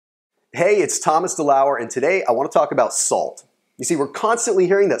Hey, it's Thomas DeLauer, and today I want to talk about salt. You see, we're constantly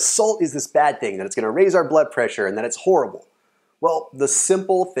hearing that salt is this bad thing, that it's going to raise our blood pressure, and that it's horrible. Well, the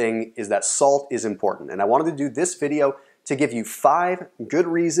simple thing is that salt is important, and I wanted to do this video to give you 5 good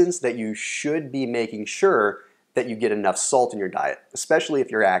reasons that you should be making sure that you get enough salt in your diet, especially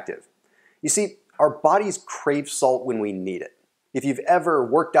if you're active. You see, our bodies crave salt when we need it. If you've ever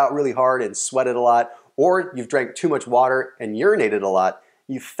worked out really hard and sweated a lot, or you've drank too much water and urinated a lot,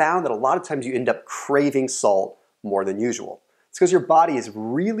 you've found that a lot of times you end up craving salt more than usual. It's because your body is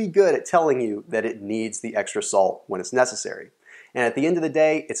really good at telling you that it needs the extra salt when it's necessary. And at the end of the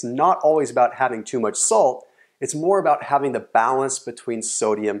day, it's not always about having too much salt, it's more about having the balance between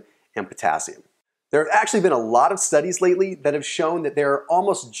sodium and potassium. There have actually been a lot of studies lately that have shown that there are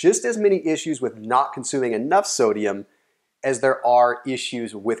almost just as many issues with not consuming enough sodium as there are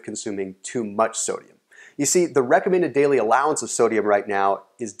issues with consuming too much sodium. You see, the recommended daily allowance of sodium right now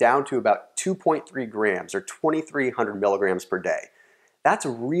is down to about 2.3 grams or 2,300 milligrams per day. That's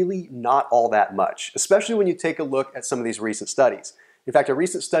really not all that much, especially when you take a look at some of these recent studies. In fact, a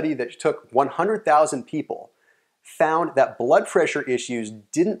recent study that took 100,000 people found that blood pressure issues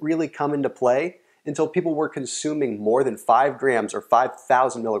didn't really come into play until people were consuming more than 5 grams or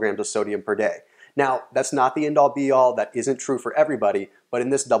 5,000 milligrams of sodium per day. Now, that's not the end-all be-all, that isn't true for everybody, but in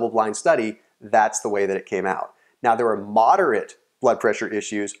this double-blind study, that's the way that it came out. Now, there were moderate blood pressure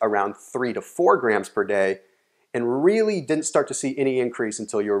issues around 3 to 4 grams per day, and really didn't start to see any increase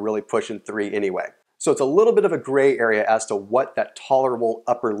until you were really pushing 3 anyway. So it's a little bit of a gray area as to what that tolerable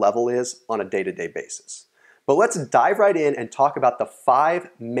upper level is on a day-to-day basis. But let's dive right in and talk about the 5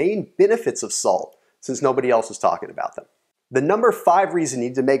 main benefits of salt, since nobody else is talking about them. The number 5 reason you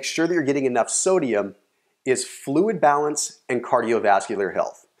need to make sure that you're getting enough sodium is fluid balance and cardiovascular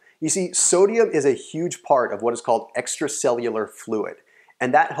health. You see, sodium is a huge part of what is called extracellular fluid,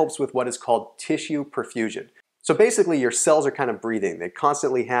 and that helps with what is called tissue perfusion. So basically, your cells are kind of breathing. They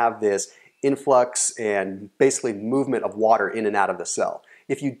constantly have this influx and basically movement of water in and out of the cell.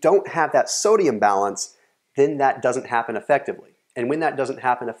 If you don't have that sodium balance, then that doesn't happen effectively. And when that doesn't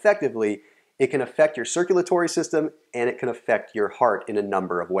happen effectively, it can affect your circulatory system and it can affect your heart in a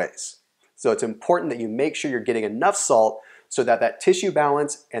number of ways. So it's important that you make sure you're getting enough salt so that that tissue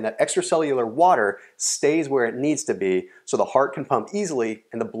balance and that extracellular water stays where it needs to be so the heart can pump easily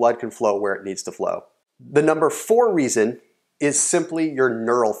and the blood can flow where it needs to flow. The number 4 reason is simply your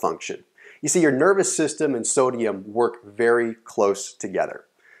neural function. You see, your nervous system and sodium work very close together.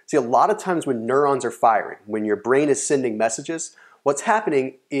 See, a lot of times when neurons are firing, when your brain is sending messages, what's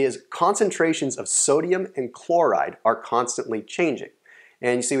happening is concentrations of sodium and chloride are constantly changing.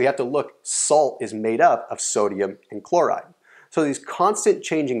 And you see, we have to look, salt is made up of sodium and chloride. So these constant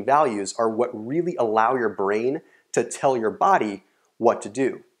changing values are what really allow your brain to tell your body what to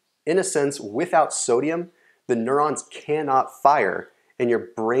do. In a sense, without sodium, the neurons cannot fire and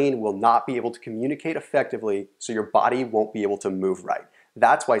your brain will not be able to communicate effectively, so your body won't be able to move right.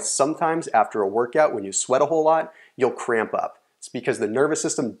 That's why sometimes after a workout, when you sweat a whole lot, you'll cramp up. It's because the nervous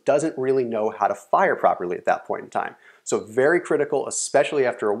system doesn't really know how to fire properly at that point in time. So very critical, especially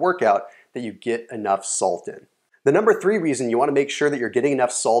after a workout, that you get enough salt in. The number 3 reason you want to make sure that you're getting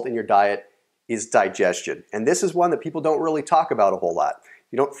enough salt in your diet is digestion. And this is one that people don't really talk about a whole lot.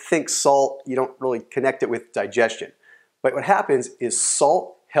 You don't think salt, you don't really connect it with digestion. But what happens is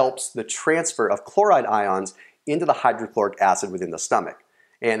salt helps the transfer of chloride ions into the hydrochloric acid within the stomach.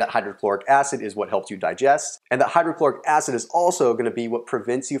 And that hydrochloric acid is what helps you digest. And that hydrochloric acid is also going to be what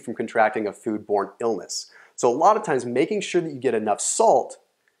prevents you from contracting a foodborne illness. So a lot of times making sure that you get enough salt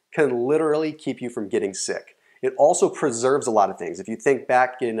can literally keep you from getting sick. It also preserves a lot of things. If you think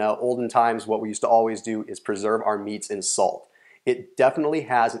back in olden times, what we used to always do is preserve our meats in salt. It definitely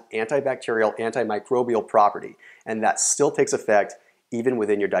has an antibacterial, antimicrobial property, and that still takes effect even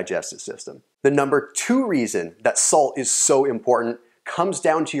within your digestive system. The number 2 reason that salt is so important comes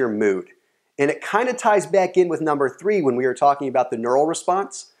down to your mood. And it kind of ties back in with number 3 when we were talking about the neural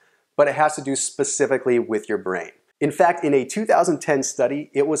response, but it has to do specifically with your brain. In fact, in a 2010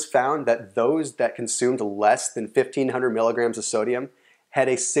 study, it was found that those that consumed less than 1,500 milligrams of sodium had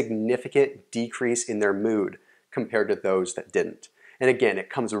a significant decrease in their mood compared to those that didn't. And again,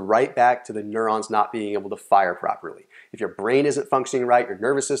 it comes right back to the neurons not being able to fire properly. If your brain isn't functioning right, your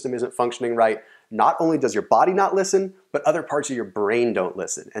nervous system isn't functioning right, not only does your body not listen, but other parts of your brain don't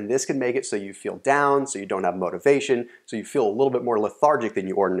listen. And this can make it so you feel down, so you don't have motivation, so you feel a little bit more lethargic than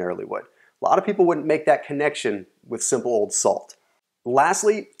you ordinarily would. A lot of people wouldn't make that connection with simple old salt.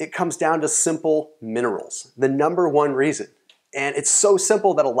 Lastly, it comes down to simple minerals, the number 1 reason. And it's so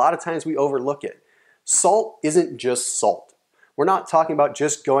simple that a lot of times we overlook it. Salt isn't just salt. We're not talking about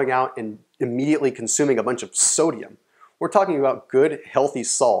just going out and immediately consuming a bunch of sodium. We're talking about good, healthy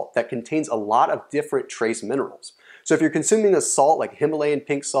salt that contains a lot of different trace minerals. So if you're consuming a salt like Himalayan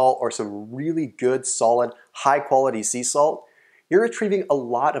pink salt or some really good, solid, high-quality sea salt, you're retrieving a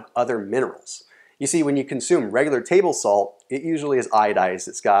lot of other minerals. You see, when you consume regular table salt, it usually is iodized.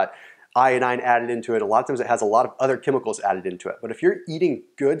 It's got iodine added into it. A lot of times it has a lot of other chemicals added into it. But if you're eating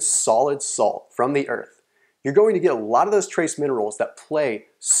good, solid salt from the earth, you're going to get a lot of those trace minerals that play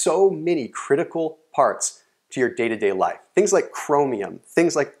so many critical parts to your day-to-day life. Things like chromium,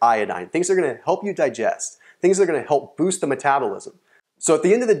 things like iodine, things that are going to help you digest, things that are going to help boost the metabolism. So at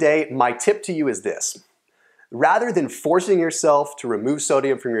the end of the day, my tip to you is this. Rather than forcing yourself to remove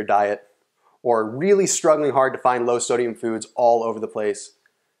sodium from your diet or really struggling hard to find low sodium foods all over the place,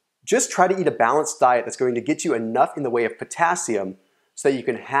 just try to eat a balanced diet that's going to get you enough in the way of potassium so that you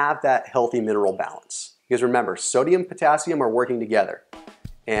can have that healthy mineral balance. Because remember, sodium and potassium are working together,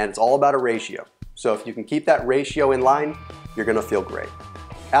 and it's all about a ratio. So if you can keep that ratio in line, you're gonna feel great.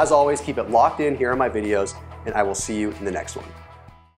 As always, keep it locked in here on my videos, and I will see you in the next one.